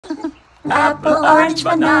Apple, orange,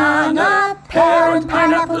 banana, pear and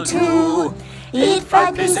pineapple too. Eat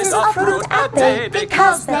 5 pieces of fruit a day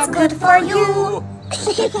because that's good for you.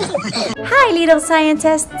 Hi little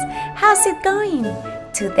scientists, how's it going?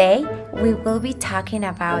 Today we will be talking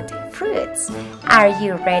about fruits. Are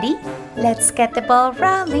you ready? Let's get the ball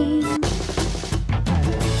rolling.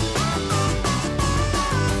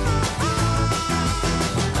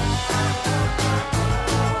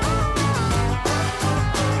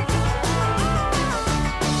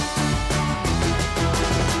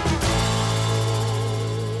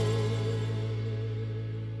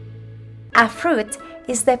 A fruit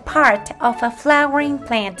is the part of a flowering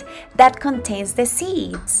plant that contains the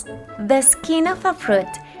seeds. The skin of a fruit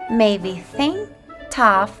may be thin,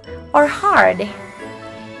 tough, or hard.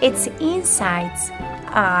 Its insides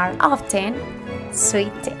are often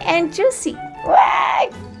sweet and juicy.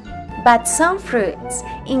 But some fruits,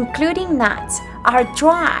 including nuts, are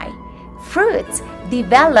dry. Fruits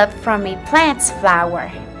develop from a plant's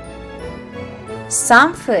flower.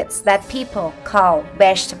 Some foods that people call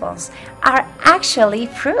vegetables are actually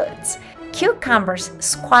fruits. Cucumbers,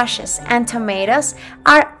 squashes, and tomatoes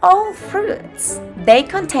are all fruits. They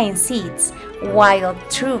contain seeds, while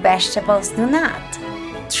true vegetables do not.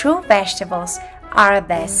 True vegetables are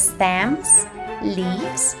the stems,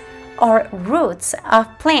 leaves, or roots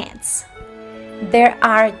of plants. There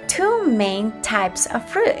are two main types of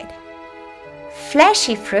fruit: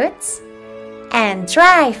 fleshy fruits and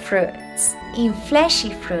dry fruits. In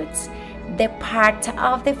fleshy fruits, the part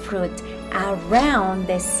of the fruit around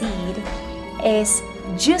the seed is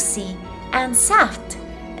juicy and soft,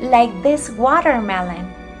 like this watermelon.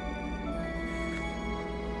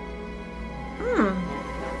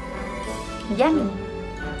 Yummy!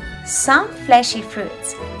 Some fleshy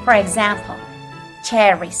fruits, for example,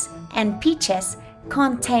 cherries and peaches,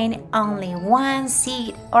 contain only one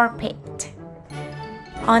seed or pit.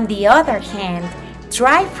 On the other hand,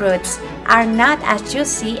 dry fruits are not as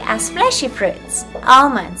juicy as fleshy fruits.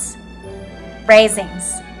 Almonds,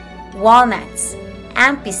 raisins, walnuts,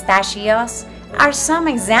 and pistachios are some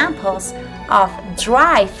examples of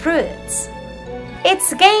dry fruits.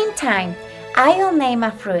 It's game time! I'll name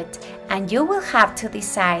a fruit and you will have to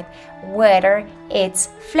decide whether it's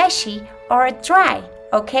fleshy or dry,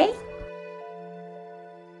 okay?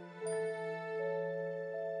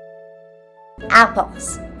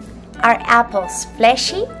 Apples. Are apples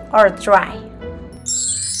fleshy or dry?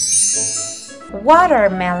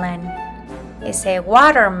 Watermelon. Is a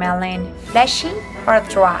watermelon fleshy or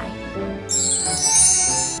dry?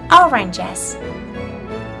 Oranges.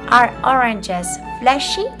 Are oranges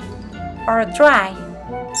fleshy or dry?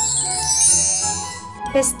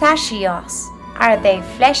 Pistachios. Are they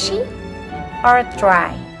fleshy or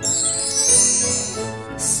dry?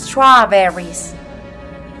 Strawberries.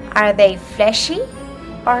 Are they fleshy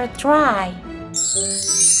or dry?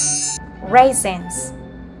 Raisins.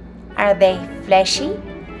 Are they fleshy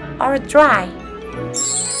or dry?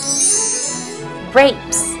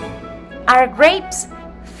 Grapes. Are grapes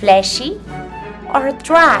fleshy or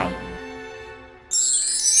dry?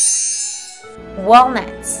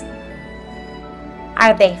 Walnuts.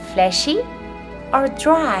 Are they fleshy or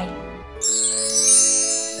dry?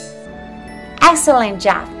 Excellent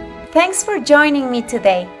job! Thanks for joining me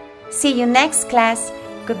today. See you next class.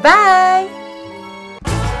 Goodbye!